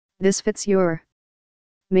This fits your.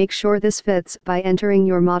 Make sure this fits by entering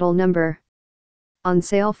your model number. On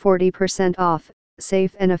sale 40% off,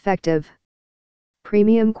 safe and effective.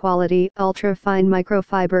 Premium quality, ultra-fine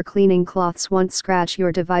microfiber cleaning cloths won't scratch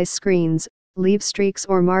your device screens, leave streaks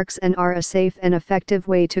or marks, and are a safe and effective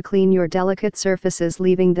way to clean your delicate surfaces,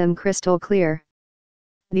 leaving them crystal clear.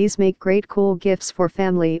 These make great cool gifts for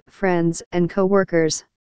family, friends, and co-workers.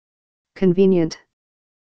 Convenient.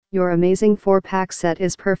 Your amazing 4-pack set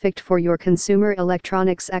is perfect for your consumer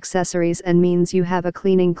electronics accessories and means you have a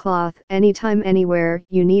cleaning cloth anytime, anywhere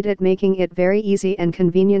you need it, making it very easy and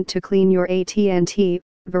convenient to clean your AT&T,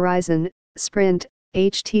 Verizon, Sprint,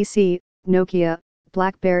 HTC, Nokia,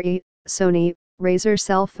 BlackBerry, Sony, Razer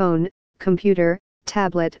cell phone, computer,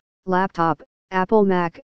 tablet, laptop, Apple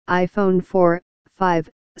Mac, iPhone 4, 5,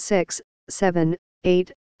 6, 7,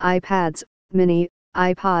 8, iPads, Mini,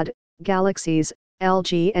 iPod, Galaxies,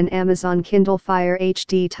 LG and Amazon Kindle Fire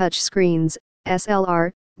HD touch screens,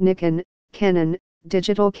 SLR, Nikon, Canon,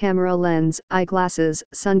 digital camera lens, eyeglasses,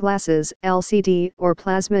 sunglasses, LCD or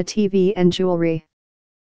plasma TV and jewelry.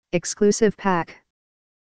 Exclusive pack.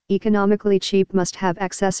 Economically cheap must-have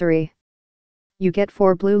accessory. You get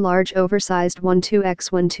 4 blue large oversized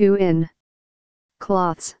 12x12 in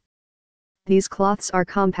cloths. These cloths are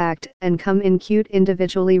compact and come in cute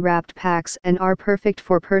individually wrapped packs and are perfect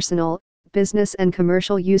for personal, business and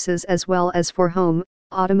commercial uses, as well as for home,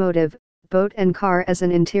 automotive, boat and car as an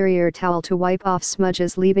interior towel to wipe off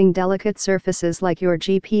smudges, leaving delicate surfaces like your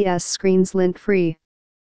GPS screens lint-free.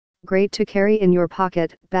 Great to carry in your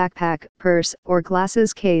pocket, backpack, purse, or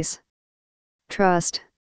glasses case. Trust.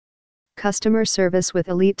 Customer service with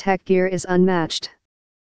elite tech gear is unmatched.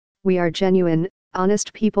 We are genuine,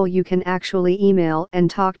 honest people you can actually email and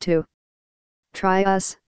talk to. Try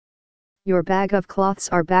us. Your bag of cloths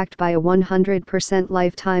are backed by a 100%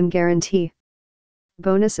 lifetime guarantee.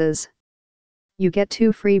 Bonuses. You get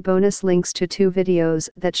 2 free bonus links to 2 videos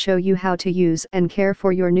that show you how to use and care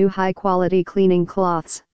for your new high-quality cleaning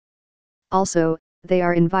cloths. Also, they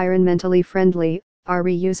are environmentally friendly, are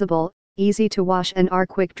reusable, easy to wash and are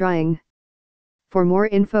quick drying. For more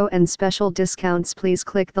info and special discounts, please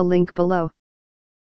click the link below.